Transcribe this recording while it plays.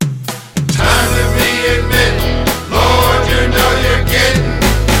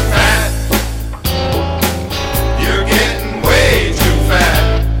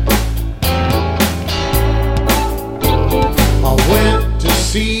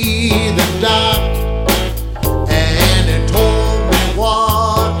doctor, and he told me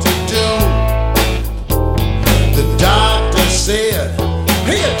what to do. The doctor said,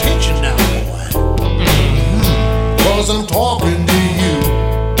 "Pay attention now, boy, 'cause I'm talking to you."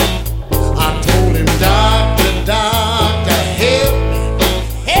 I told him, "Doctor, doctor, help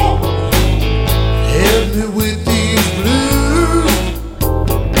me with these blues.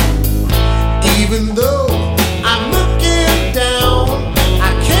 Even though I'm looking down,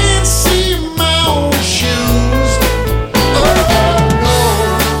 I can't see my own shoes. Oh no,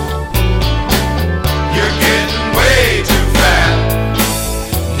 You're getting way too fat.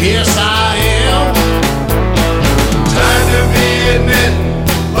 yes I am. Time to be admitting,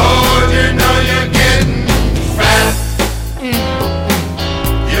 Lord, you know you're getting fat.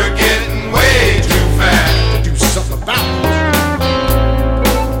 You're getting way too fat. Do something about it."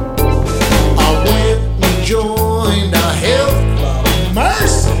 I went and joined a health club,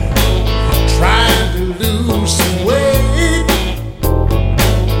 mercy, trying to lose some weight.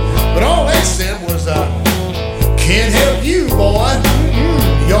 But all they said was, "Can't help you, boy.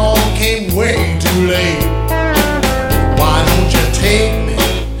 Y'all came way too late. Why don't you take me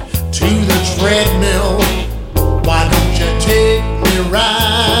to the treadmill? Why don't you take me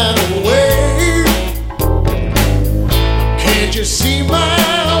right away? Can't you see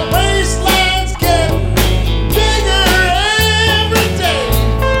my waistline's getting bigger every day?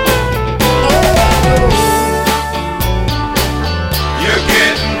 Oh, You're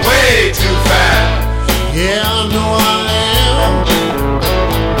getting way too fat. yeah, I know I am.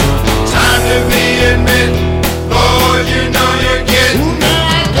 Time to be admitting, Lord, you know you're getting Ooh, now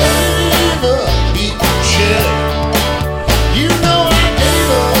I gave up eating shit. You know I gave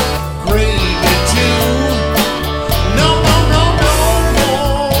up gravy too. No, no, no, no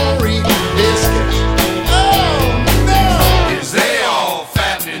more eating biscuits. Oh no, Is they all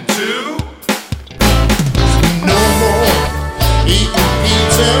fattening too? no more eating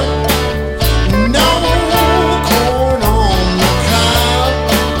pizza. No corn on the cob.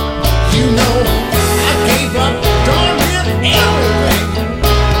 You know I gave up darn near everything.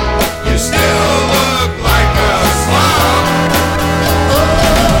 You still look like a slob.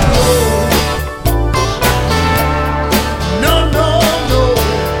 No, no, no.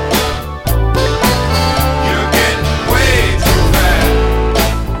 You're getting way too fat.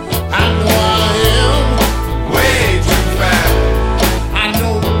 I know I am. Way too fat. I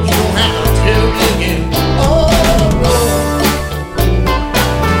know you don't have to tell me again. Oh no.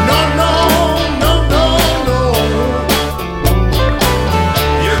 No, no, no, no, no.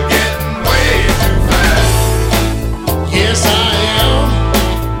 You're getting way too fat. Yes, I am.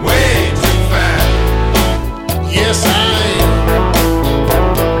 Way too fat. Yes, I am.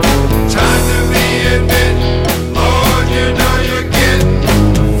 Time to be admitting, Lord, you know you're getting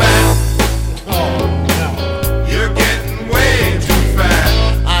fat. Oh no. You're getting way too fat.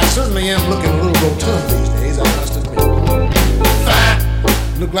 I certainly am looking a little rotund these days, I must admit. Fat.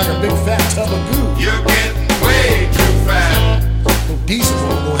 Look like a big fat tub of goo.